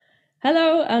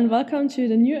Hello, and welcome to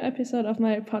the new episode of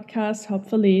my podcast, Hope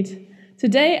for Lead.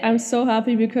 Today, I'm so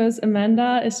happy because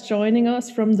Amanda is joining us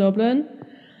from Dublin.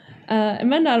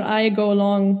 Amanda and I go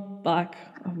long back,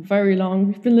 very long.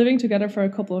 We've been living together for a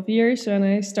couple of years, and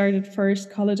I started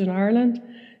first college in Ireland.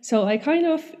 So I kind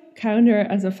of count her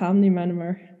as a family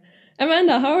member.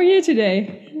 Amanda, how are you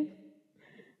today?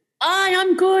 Hi,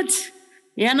 I'm good.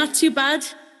 Yeah, not too bad.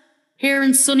 Here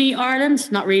in sunny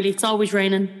Ireland, not really. It's always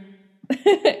raining.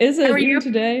 Is How it are even you?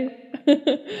 today? Oh,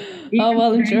 Even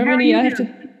well, in today. How are Germany, you I have to.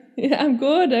 doing? Yeah, I'm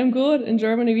good. I'm good. In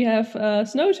Germany, we have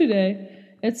snow today.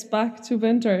 It's back to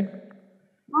winter.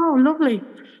 Oh, lovely.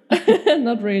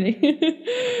 Not really.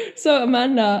 So,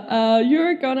 Amanda,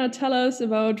 you're gonna tell us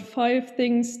about 5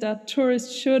 things that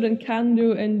tourists should and can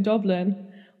do in Dublin.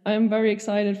 I'm very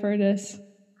excited for this.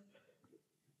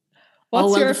 Oh,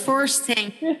 What's well, your.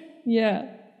 Yeah.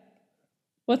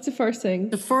 What's the first the thing?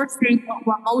 first thing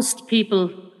what most people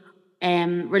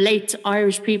relate to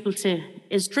Irish people to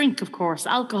is drink, of course,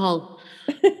 alcohol.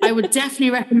 I would definitely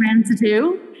recommend to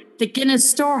do the Guinness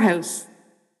Storehouse.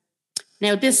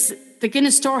 Now, the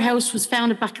Guinness Storehouse was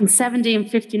founded back in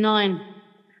 1759,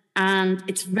 and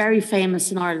it's very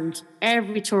famous in Ireland.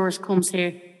 Every tourist comes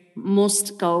here,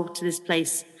 must go to this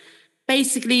place.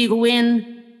 Basically, you go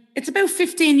in, it's about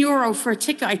 €15 for a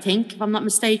ticket, I think, if I'm not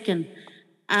mistaken.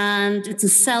 And it's a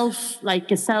self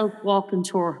walking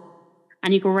tour.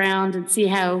 And you go around and see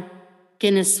how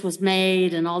Guinness was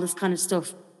made and all this kind of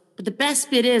stuff. But the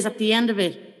best bit is at the end of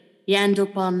it, you end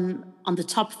up on the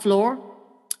top floor,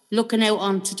 looking out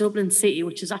onto Dublin City,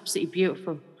 which is absolutely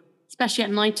beautiful, especially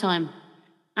at night time.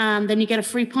 And then you get a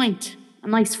free pint, a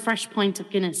nice fresh pint of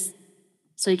Guinness.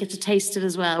 So you get to taste it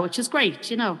as well, which is great.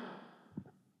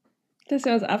 This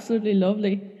sounds absolutely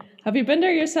lovely. Have you been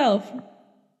there yourself?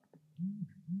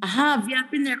 I have, yeah,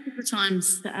 I've been there a couple of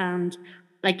times, and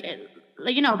like,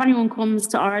 if anyone comes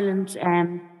to Ireland,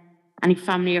 any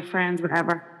family or friends,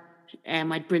 whatever,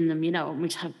 I'd bring them, and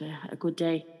we'd have a good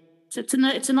day. So it's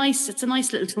a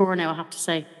nice little tour now, I have to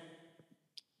say.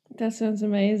 That sounds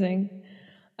amazing.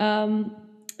 Um,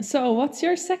 so, what's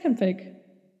your second pick?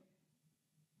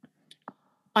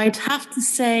 I'd have to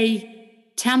say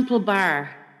Temple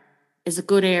Bar is a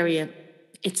good area.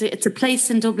 It's a place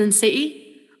in Dublin City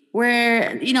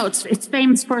where it's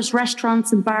famous for its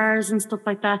restaurants and bars and stuff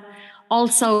like that.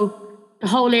 Also, the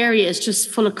whole area is just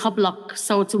full of coblock,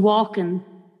 so it's a walk and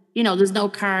there's no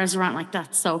cars around like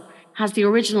that. So it has the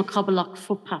original coblock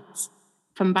footpaths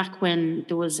from back when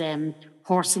there was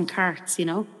horse and carts.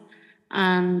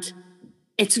 And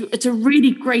it's a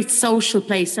really great social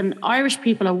place, and Irish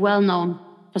people are well known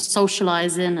for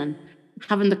socialising and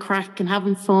having the crack and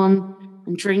having fun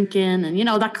and drinking and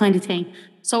that kind of thing.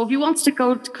 So if you want to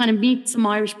go to kind of meet some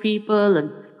Irish people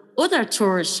and other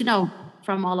tourists,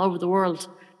 from all over the world,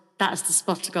 that is the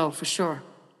spot to go for sure.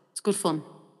 It's good fun.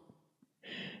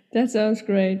 That sounds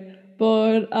great.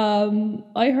 But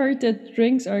I heard that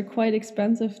drinks are quite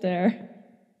expensive there.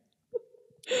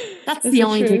 That's Is the it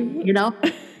only thing.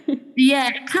 true? Yeah,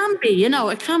 it can be,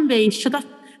 it can be.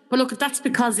 But look, that's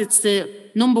because it's the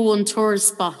number one tourist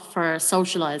spot for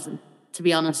socializing, to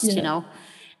be honest. Yeah.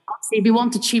 Obviously, if you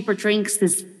want the cheaper drinks,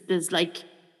 there's like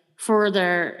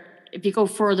further, if you go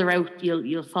further out,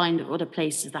 you'll find other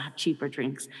places that have cheaper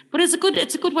drinks. But it's a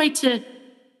good way to,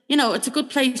 it's a good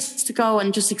place to go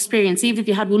and just experience, even if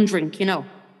you had one drink.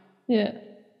 Yeah.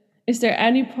 Is there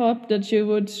any pub that you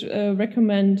would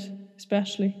recommend,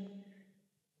 especially?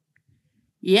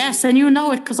 Yes, and you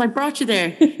know it because I brought you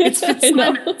there. It's I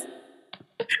know. Fitzsimons.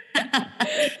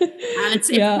 And it's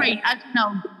Yeah, great. As you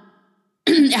know,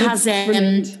 it it's has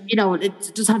brilliant.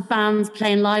 it does have bands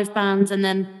playing live bands, and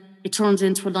then it turns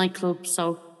into a nightclub.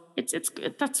 So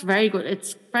that's very good.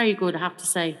 It's very good, I have to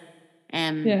say. Yeah,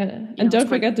 and It's don't great.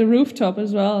 forget the rooftop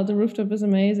as well. The rooftop is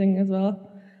amazing as well.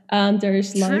 And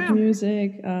there's live True.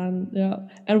 music, and yeah,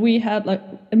 and we had like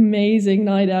amazing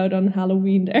night out on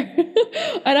Halloween there.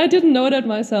 And I didn't know that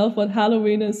myself, but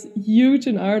Halloween is huge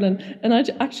in Ireland. And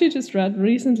actually just read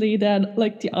recently that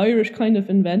like the Irish kind of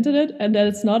invented it, and that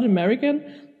it's not American.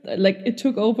 Like it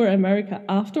took over America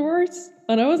afterwards,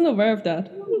 and I wasn't aware of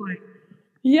that.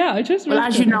 Yeah, I just Well, read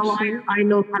as you that know, actually. I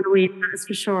love Halloween, that's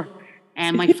for sure.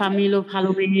 And my family love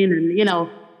Halloween, and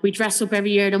we dress up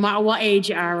every year, no matter what age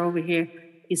you are over here.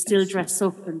 You still dress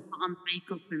up and put on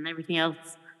makeup and everything else.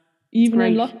 It's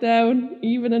great.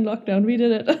 Even in lockdown, we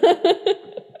did it.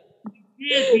 We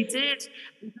did. We did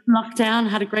lockdown,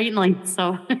 had a great night.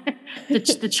 So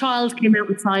the child came out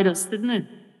inside us, didn't it?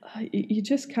 You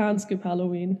just can't skip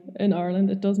Halloween in Ireland.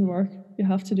 It doesn't work. You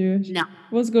have to do it. No,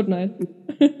 It was a good night.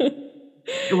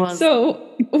 it was.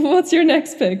 So, what's your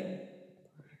next pick?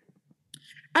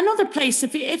 Another place,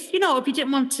 if you know, if you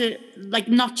didn't want to, like,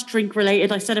 not drink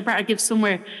related, I said I better give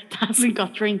somewhere that hasn't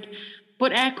got drink.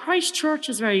 But Christchurch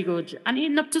is very good, and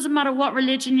it doesn't matter what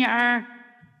religion you are.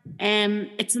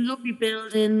 It's a lovely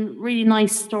building, really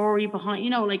nice story behind.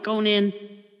 Like going in,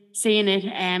 seeing it.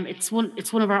 It's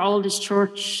one of our oldest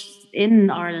churches in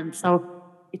Ireland, so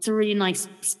it's a really nice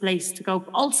place to go.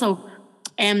 Also,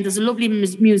 there's a lovely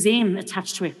museum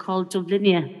attached to it called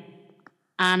Dublinia,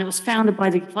 and it was founded by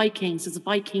the Vikings. It's a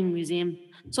Viking museum.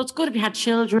 So it's good if you had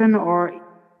children or,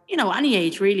 any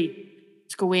age really,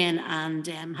 to go in and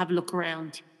have a look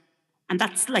around. And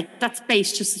that's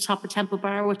based just atop of Temple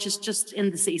Bar, which is just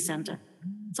in the city centre.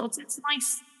 So it's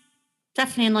nice.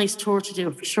 Definitely a nice tour to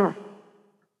do for sure.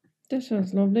 That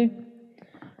sounds lovely.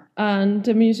 And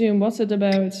the museum, what's it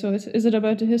about? So is it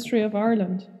about the history of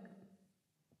Ireland?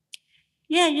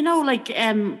 Yeah,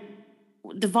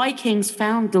 the Vikings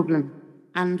found Dublin,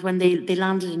 and when they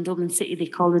landed in Dublin City, they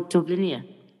called it Dublinia,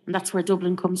 and that's where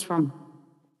Dublin comes from.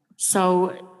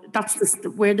 So that's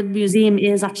where the museum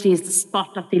is the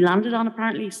spot that they landed on,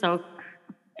 apparently. So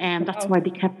that's why they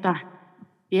kept that.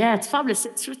 Yeah, it's fabulous.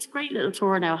 It's a great little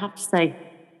tour now, I have to say.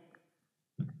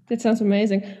 That sounds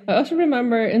amazing. I also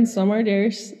remember in summer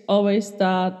there's always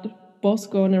that bus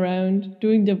going around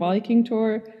doing the Viking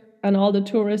tour, and all the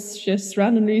tourists just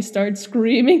randomly start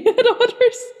screaming at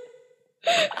others.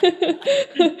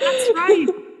 That's right.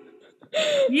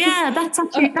 Yeah, that's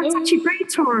actually a great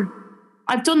tour.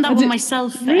 I've done that one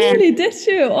myself. Really, did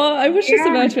you? Oh, I was just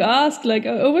about to ask. Like,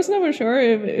 I was never sure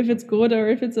if it's good or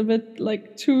if it's a bit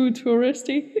like too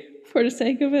touristy for the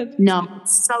sake of it. No,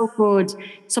 it's so good.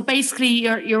 So basically,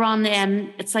 you're on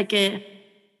it's like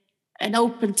an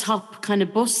open top kind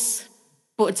of bus,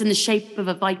 but it's in the shape of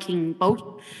a Viking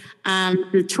boat, and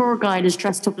the tour guide is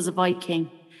dressed up as a Viking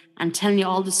and telling you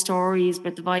all the stories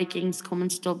about the Vikings coming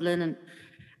to Dublin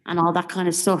and all that kind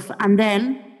of stuff. And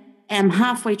then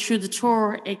halfway through the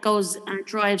tour, it goes and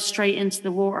drives straight into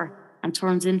the water and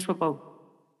turns into a boat.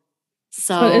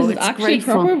 So but is it it's actually great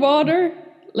proper fun. water?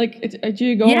 Like, do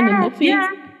you go on the Liffey? Yeah.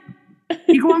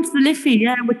 You go onto the Liffey,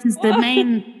 which is the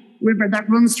main river that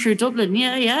runs through Dublin.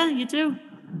 Yeah, you do.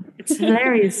 It's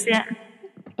hilarious, yeah.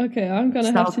 Okay, I'm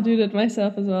gonna have to do that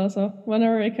myself as well. So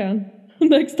whenever I can,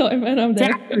 next time when I'm there.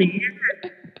 Definitely. Yeah.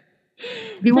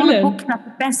 If you want to book that,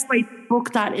 the best way to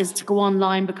book that is to go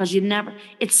online, because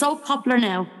it's so popular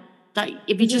now that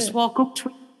if you just walk up to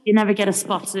it, you never get a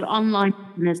spot. So online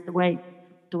is the way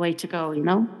to go,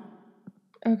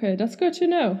 Okay, that's good to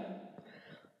know.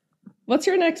 What's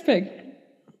your next pick?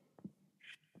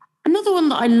 Another one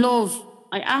that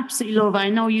I absolutely love, I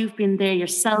know you've been there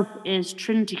yourself, is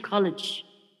Trinity College.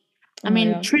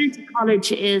 Trinity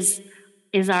College is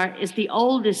the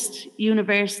oldest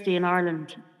university in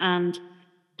Ireland, and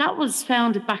that was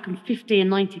founded back in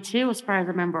 1592, as far as I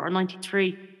remember, or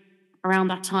 93, around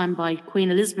that time, by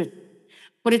Queen Elizabeth.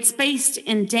 But it's based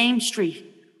in Dame Street,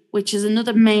 which is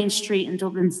another main street in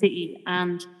Dublin City.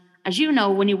 And as you know,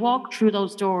 when you walk through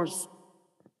those doors,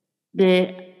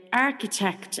 the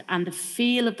architect and the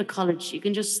feel of the college,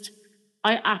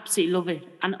 I absolutely love it.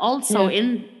 And also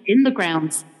in the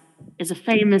grounds is a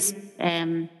famous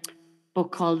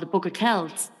book called The Book of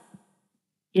Kells,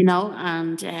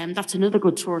 and that's another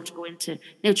good tour to go into.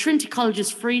 Now, Trinity College is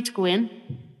free to go in.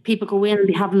 People go in,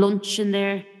 they have lunch in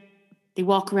there, they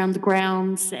walk around the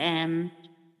grounds.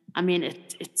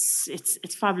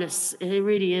 It's fabulous. It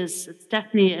really is. It's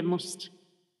definitely a must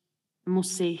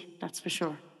see, that's for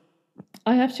sure.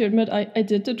 I have to admit, I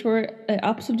did the tour. I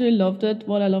absolutely loved it.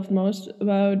 What I loved most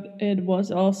about it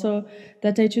was also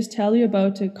that they just tell you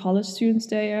about the college students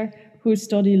there who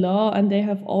study law, and they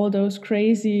have all those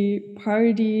crazy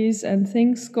parties and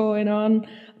things going on,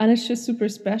 and it's just super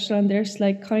special. And there's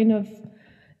like kind of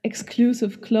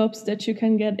exclusive clubs that you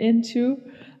can get into,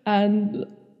 and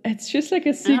it's just like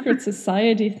a secret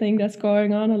society thing that's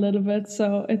going on a little bit.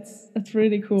 So it's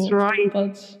really cool. That's right.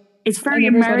 But it's very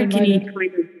American-y kind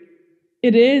of.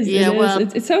 It is. Yeah,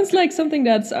 it sounds like something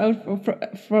that's out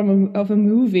from a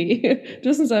movie. It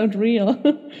doesn't sound real.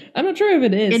 I'm not sure if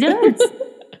it is. It is.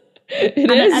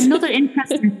 It is. Another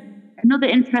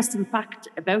interesting fact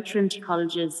about Trinity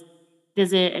College is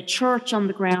there's a church on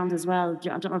the ground as well.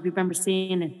 I don't know if you remember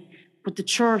seeing it, but the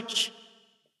church,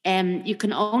 you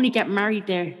can only get married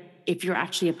there if you're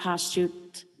actually a past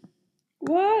student.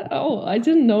 What? Oh, I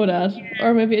didn't know that. Yeah.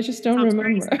 Or maybe I just don't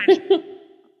remember.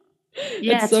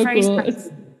 Yeah, it's so very cool.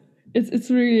 special.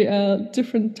 It's really a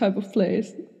different type of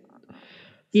place. So,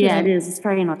 yeah, it is. It's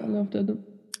very nice. I loved it. And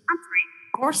free.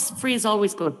 Of course, free is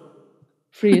always good.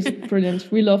 Free is brilliant.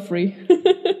 We love free.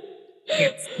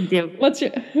 Yes, we do. What's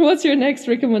your next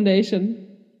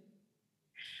recommendation?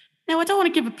 Now, I don't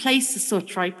want to give a place as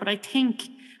such, right? But I think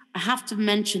I have to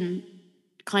mention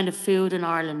kind of food in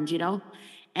Ireland, a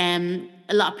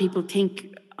lot of people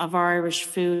think of Irish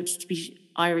food to be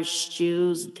Irish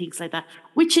stews and things like that,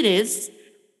 which it is.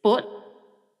 But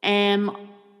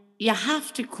you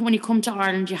have to, when you come to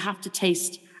Ireland, you have to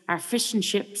taste our fish and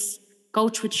chips. Go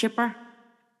to a chipper.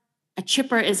 A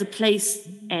chipper is a place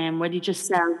where they just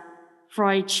sell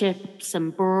fried chips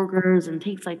and burgers and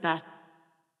things like that.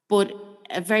 But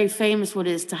a very famous one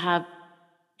is to have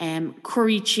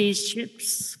curry cheese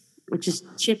chips, which is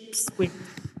chips with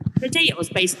potatoes,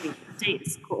 basically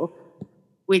potatoes cut up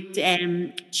with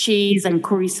cheese and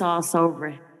curry sauce over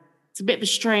it. It's a bit of a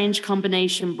strange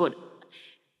combination, but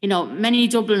many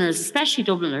Dubliners, especially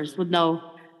Dubliners, would know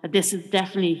that this is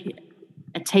definitely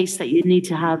a taste that you need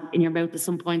to have in your mouth at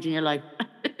some point in your life.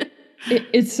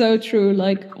 It's so true.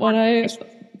 Like when I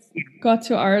got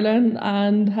to Ireland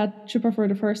and had chipper for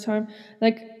the first time,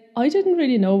 like I didn't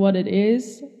really know what it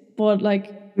is, but like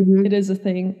it is a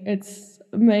thing. It's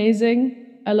amazing.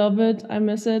 I love it. I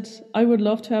miss it. I would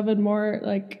love to have it more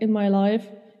like in my life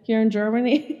here in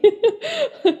Germany.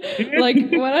 Like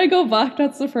when I go back,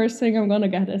 that's the first thing I'm gonna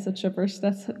get is a chippers.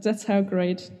 That's how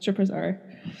great chippers are.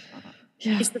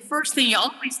 Yeah. It's the first thing you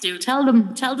always do. Tell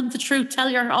them the truth. Tell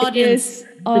your audience.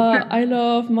 I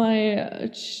love my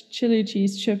chili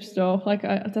cheese chips though. Like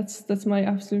that's my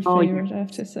absolute favorite. I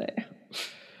have to say.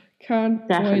 Can't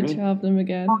wait to have them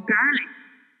again. Oh,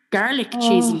 garlic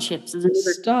cheese and chips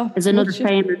is another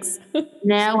famous.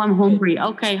 Now I'm hungry.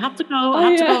 Okay, have to go.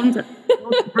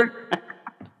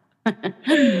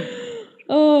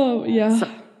 Oh yeah.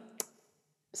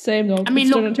 Same though. I mean,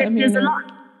 look,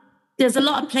 there's a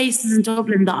lot of places in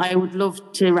Dublin that I would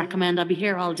love to recommend. I'll be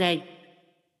here all day.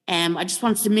 I just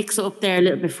wanted to mix it up there a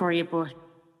little bit for you, but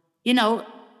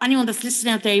anyone that's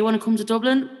listening out there, you want to come to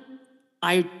Dublin,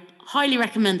 I highly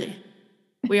recommend it.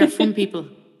 We are fun people.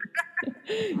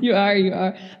 You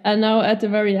are. And now at the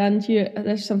very end,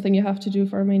 there's something you have to do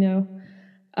for me now.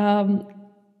 I'm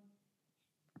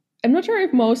not sure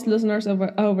if most listeners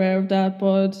are aware of that,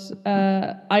 but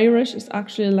Irish is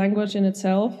actually a language in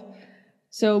itself.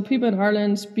 So people in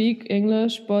Ireland speak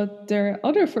English, but their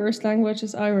other first language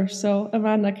is Irish. So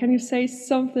Amanda, can you say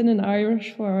something in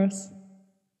Irish for us?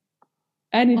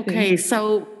 Anything. Okay,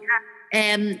 so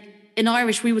in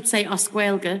Irish we would say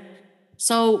Oscuelga.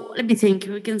 So let me think.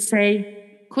 We can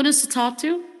say Cunas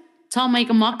Tatu, Tá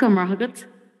Mega Maka Marhagat.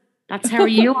 That's how are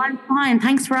you? I'm fine.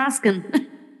 Thanks for asking.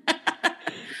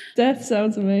 That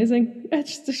sounds amazing.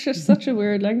 It's just such a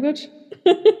weird language.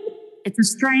 It's a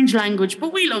strange language,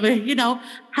 but we love it.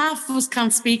 Half of us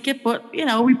can't speak it, but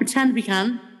we pretend we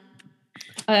can.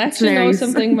 I actually know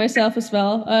something myself as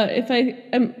well. If I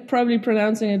am probably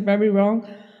pronouncing it very wrong,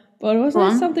 but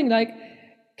wasn't it something like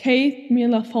Kate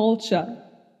Mila Falcha?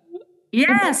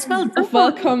 Yes,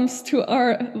 welcomes to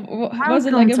our. Was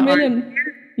it like a million?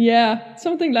 Yeah,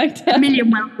 something like that. A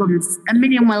million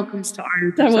welcomes to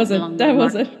Ireland. That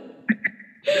was it.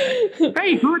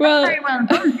 Very good. Well, very well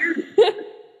done.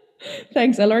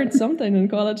 Thanks, I learned something in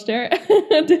college there.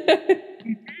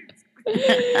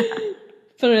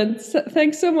 Brilliant.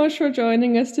 Thanks so much for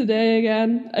joining us today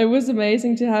again. It was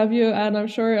amazing to have you, and I'm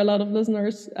sure a lot of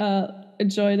listeners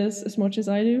enjoy this as much as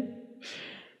I do.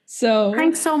 So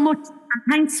thanks so much.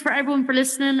 Thanks for everyone for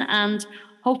listening, and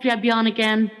hopefully I'll be on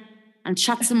again and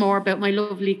chat some more about my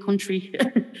lovely country.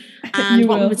 And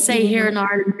what we would say here in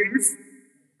Ireland is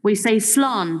we say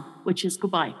slán, which is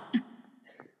goodbye.